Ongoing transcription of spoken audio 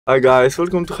Hi guys,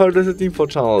 welcome to Hardest Info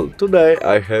channel. Today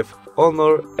I have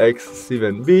Honor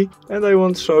X7b and I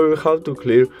want to show you how to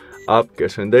clear up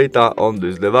cache and data on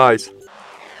this device.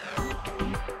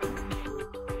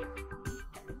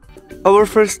 Our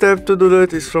first step to do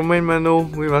that is from main menu.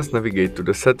 We must navigate to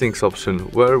the settings option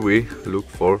where we look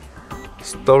for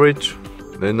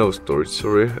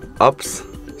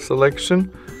apps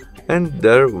selection, and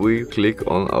there we click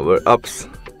on our apps.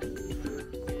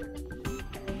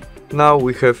 Now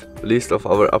we have list of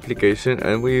our application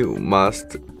and we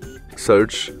must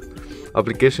search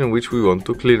application which we want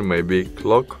to clear, maybe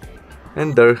clock,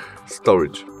 and their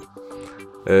storage.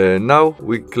 Now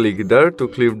we click there to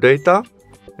clear data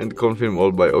and confirm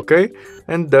all by OK,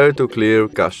 and there to clear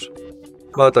cache.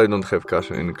 But I don't have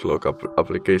cache in clock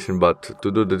application, but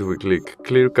to do that we click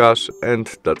clear cache,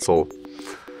 and that's all.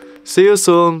 See you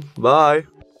soon, bye!